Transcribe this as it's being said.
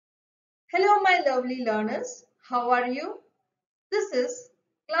Hello, my lovely learners. How are you? This is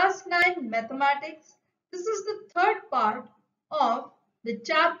Class 9 Mathematics. This is the third part of the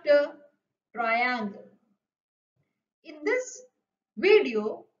chapter Triangle. In this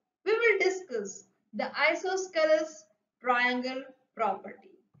video, we will discuss the isosceles triangle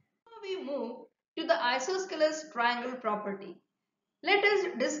property. Before we move to the isosceles triangle property, let us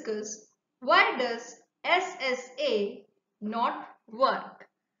discuss why does SSA not work.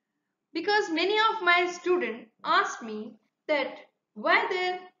 Because many of my students ask me that why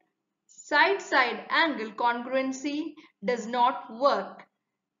their side-side angle congruency does not work.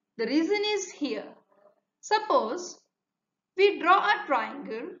 The reason is here. Suppose we draw a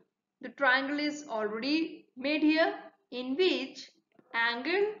triangle. The triangle is already made here in which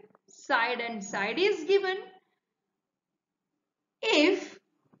angle side and side is given. If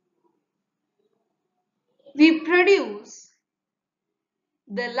we produce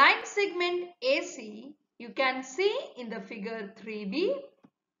the line segment AC, you can see in the figure 3b,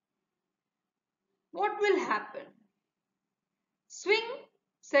 what will happen? Swing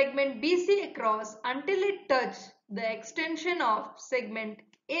segment BC across until it touches the extension of segment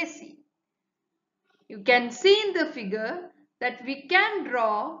AC. You can see in the figure that we can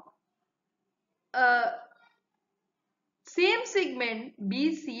draw a same segment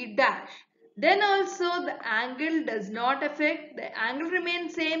BC dash. Then also the angle does not affect, the angle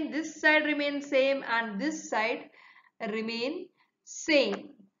remains same, this side remains same and this side remain same.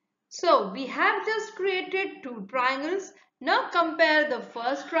 So we have just created two triangles. Now compare the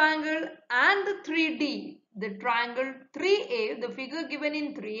first triangle and the 3D. The triangle 3A, the figure given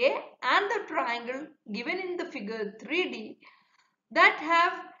in 3A and the triangle given in the figure 3D that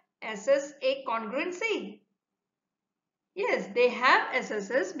have SSA congruency. Yes, they have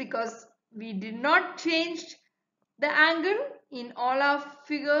SSS because we did not change the angle in all of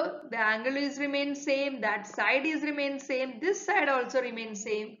figure. The angle is remain same, that side is remain same, this side also remains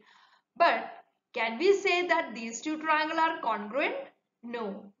same. But can we say that these two triangles are congruent?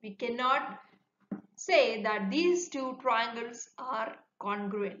 No, we cannot say that these two triangles are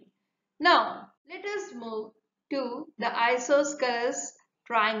congruent. Now, let us move to the isosceles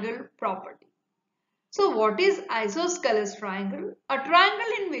triangle property. So what is isosceles triangle? A triangle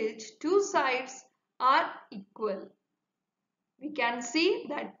in which two sides are equal. We can see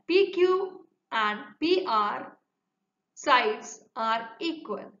that PQ and PR sides are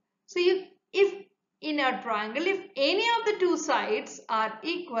equal. So if in a triangle, if any of the two sides are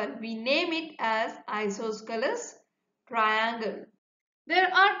equal, we name it as isosceles triangle. There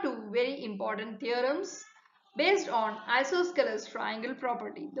are two very important theorems based on isosceles triangle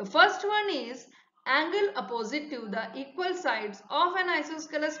property. The first one is angle opposite to the equal sides of an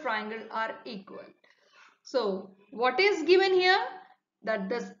isosceles triangle are equal. So what is given here? That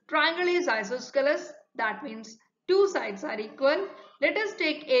the triangle is isosceles. That means two sides are equal. Let us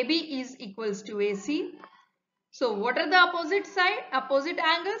take AB is equals to AC. So what are the opposite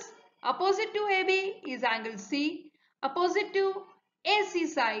angles? Opposite to AB is angle C. Opposite to AC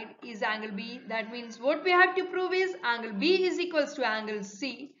side is angle B. That means what we have to prove is angle B is equals to angle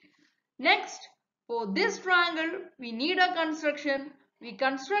C. Next, for this triangle, we need a construction. We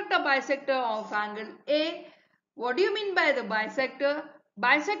construct a bisector of angle A. What do you mean by the bisector?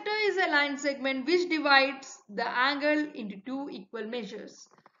 Bisector is a line segment which divides the angle into two equal measures.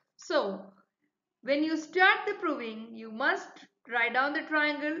 So, when you start the proving, you must write down the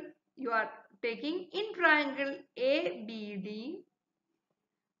triangle. You are taking in triangle ABD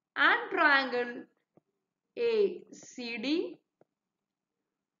and triangle ACD.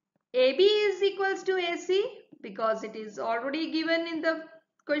 AB is equals to AC because it is already given in the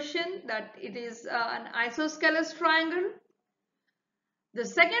question that it is an isosceles triangle. The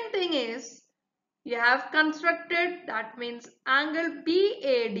second thing is you have constructed, that means angle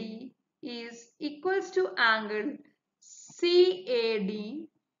BAD is equals to angle CAD,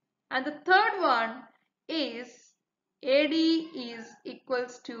 and the third one is AD is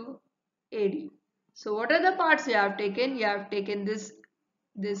equals to AD. So what are the parts you have taken? You have taken this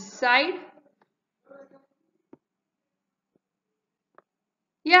side,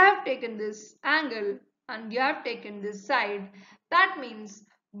 you have taken this angle, and you have taken this side. That means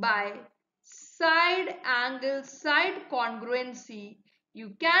by side angle side congruency,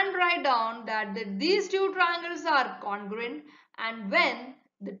 you can write down that these two triangles are congruent, and when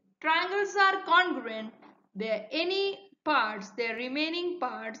the triangles are congruent, their any parts, their remaining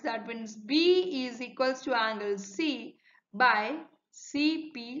parts, that means B is equals to angle C by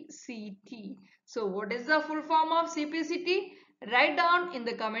CPCT. So what is the full form of CPCT? Write down in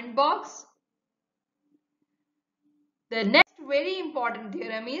the comment box. The next very important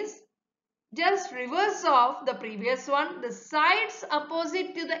theorem is Just reverse of the previous one. The sides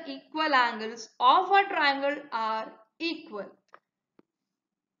opposite to the equal angles of a triangle are equal.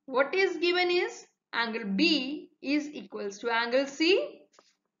 What is given is angle B is equals to angle C.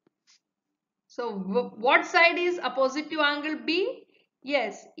 So what side is opposite to angle B?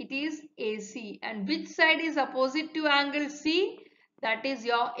 Yes, it is AC. And which side is opposite to angle C? That is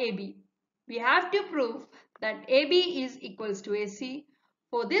your AB. We have to prove that AB is equals to AC.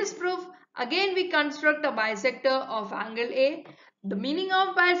 For this proof, again we construct a bisector of angle A. The meaning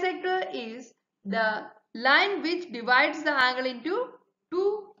of bisector is the line which divides the angle into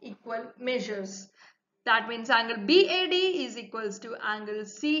two equal measures. That means angle BAD is equals to angle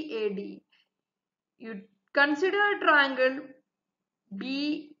CAD. You consider a triangle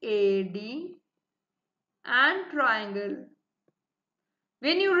BAD and triangle.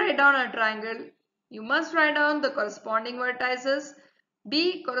 When you write down a triangle, you must write down the corresponding vertices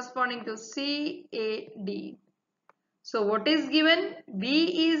B corresponding to CAD. So what is given?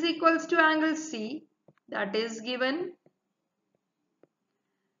 B is equals to angle C, that is given.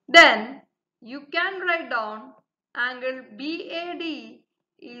 Then you can write down angle BAD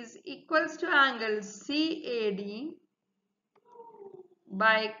is equals to angle CAD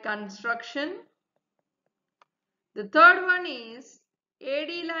by construction. The third one is AD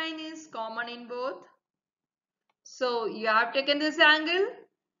line is common in both. So you have taken this angle,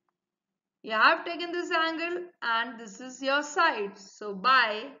 and this is your side. So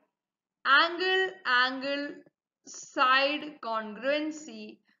by angle side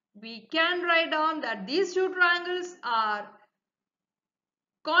congruency, we can write down that these two triangles are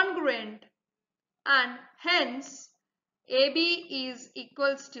congruent and hence AB is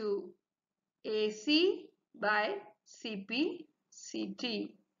equals to AC by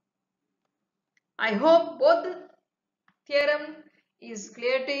CP/CT. I hope both the theorem is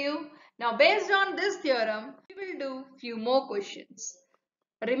clear to you. Now based on this theorem, we will do few more questions.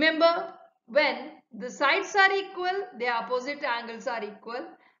 Remember, when the sides are equal, the opposite angles are equal,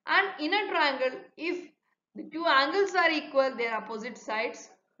 and in a triangle, if the two angles are equal, their opposite sides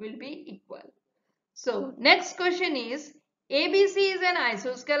will be equal. So next question is, ABC is an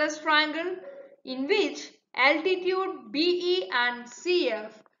isosceles triangle in which altitude BE and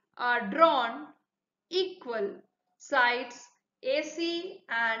CF are drawn equal sides AC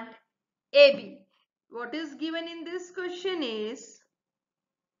and AB. What is given in this question is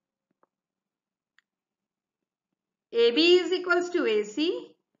AB is equals to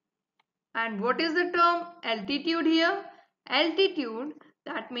AC, and what is the term altitude here? Altitude,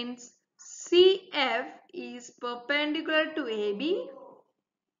 that means CF is perpendicular to AB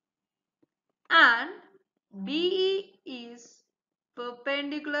and BE is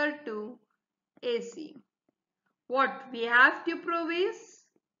perpendicular to AC. What we have to prove is,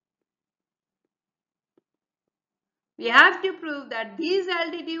 we have to prove that these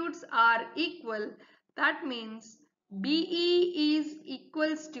altitudes are equal. That means BE is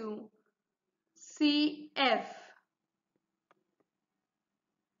equals to CF.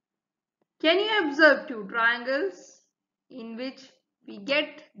 Can you observe two triangles in which we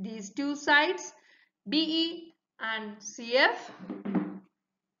get these two sides BE and CF?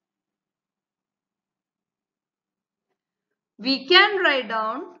 We can write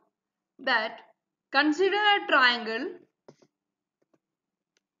down that consider a triangle.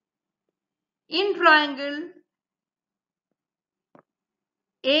 In triangle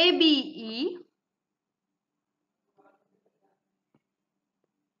ABE,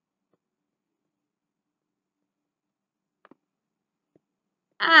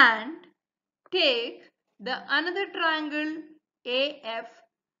 and take the another triangle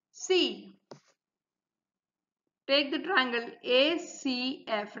AFC. Take the triangle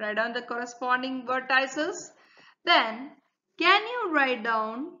ACF, write down the corresponding vertices. Then can you write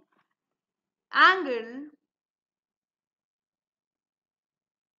down angle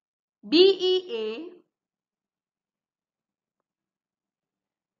BEA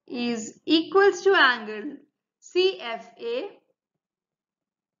is equals to angle CFA,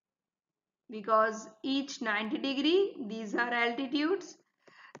 because each 90 degree, these are altitudes.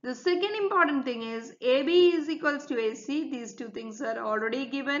 The second important thing is AB is equals to AC. These two things are already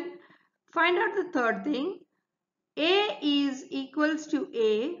given. Find out the third thing. A is equals to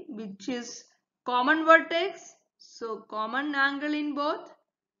A, which is common vertex. So common angle in both.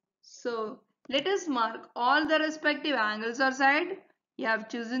 So let us mark all the respective angles or side. You have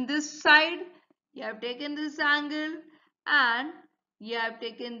chosen this side. You have taken this angle and you have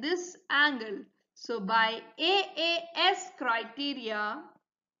taken this angle. So by AAS criteria,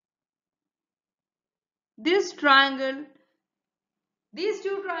 this triangle These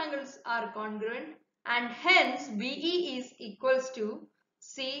two triangles are congruent and hence BE is equals to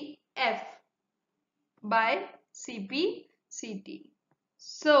CF by CP/CT.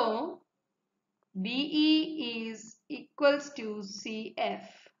 So BE is equals to CF.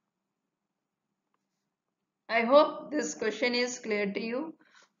 I hope this question is clear to you.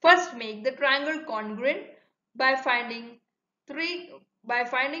 First, make the triangle congruent by finding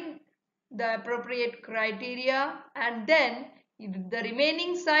the appropriate criteria, and then the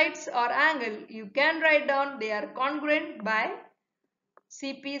remaining sides or angle you can write down they are congruent by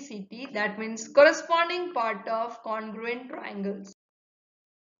CP/CT, that means corresponding part of congruent triangles.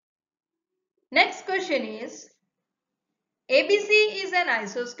 Next question is, ABC is an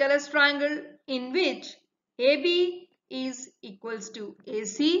isosceles triangle in which AB is equals to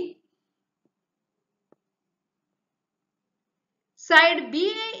AC, side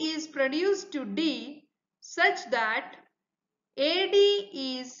BA is produced to D such that AD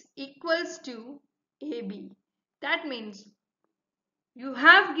is equals to AB. That means you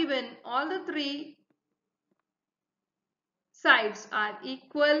have given all the three sides are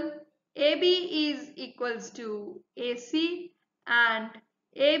equal. AB is equals to AC and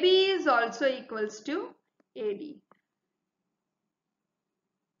AB is also equals to AD.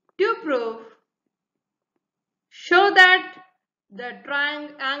 To prove, show that the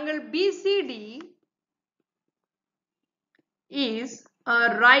triangle BCD is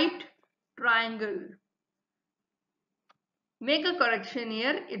a right triangle. Make a correction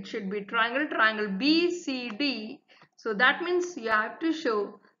here. It should be triangle BCD. So that means you have to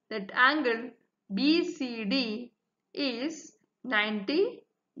show that angle BCD is 90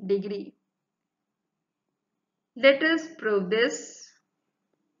 degree. Let us prove this.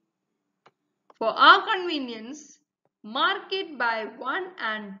 For our convenience, mark it by 1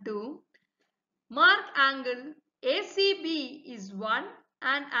 and 2. Mark angle ACB is 1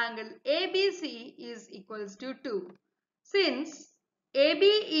 and angle ABC is equals to 2. Since AB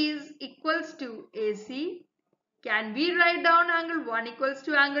is equals to AC, can we write down angle 1 equals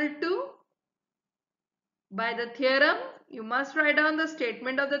to angle 2? By the theorem, you must write down the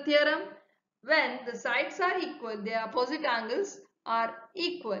statement of the theorem. When the sides are equal, their opposite angles are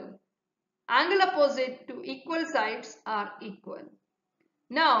equal. Angle opposite to equal sides are equal.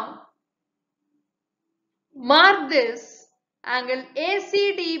 Now, mark this angle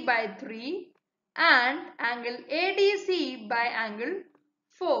ACD by 3 and angle ADC by angle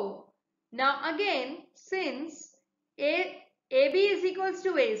 4. Now again, since AB is equals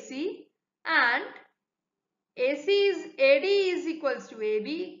to AC and AD is equals to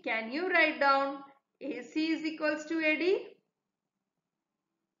AB, can you write down AC is equals to AD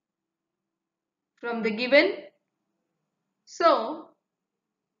from the given? So,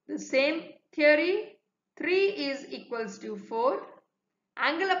 the same theory, 3 is equals to 4.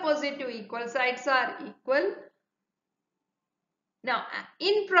 Angle opposite to equal sides are equal. Now,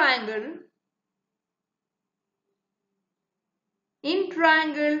 in triangle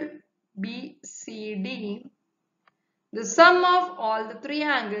BCD, the sum of all the three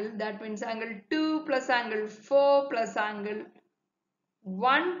angles, that means angle 2 plus angle 4 plus angle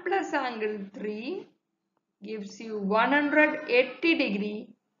 1 plus angle 3 gives you 180 degree.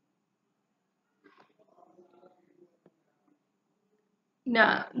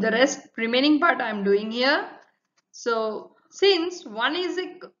 Now, the remaining part I am doing here. So, since 1 is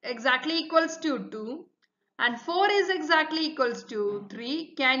exactly equals to 2 and 4 is exactly equals to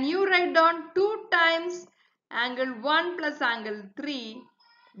 3, can you write down 2 times angle 1 plus angle 3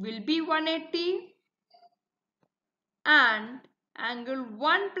 will be 180 and angle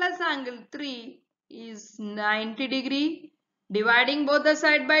 1 plus angle 3 is 90 degree. Dividing both the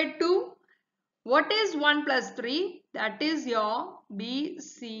side by 2. What is 1 plus 3? That is your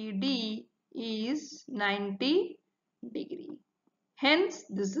BCD is 90 degree. Hence,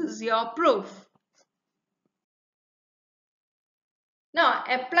 this is your proof. Now,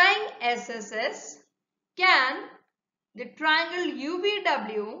 applying SSS, can the triangle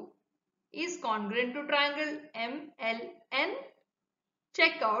UVW is congruent to triangle MLN?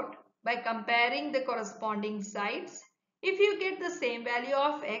 Check out by comparing the corresponding sides. If you get the same value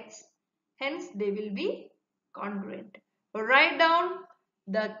of x, hence they will be congruent. Write down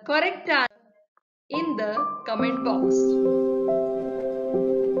the correct answer in the comment box.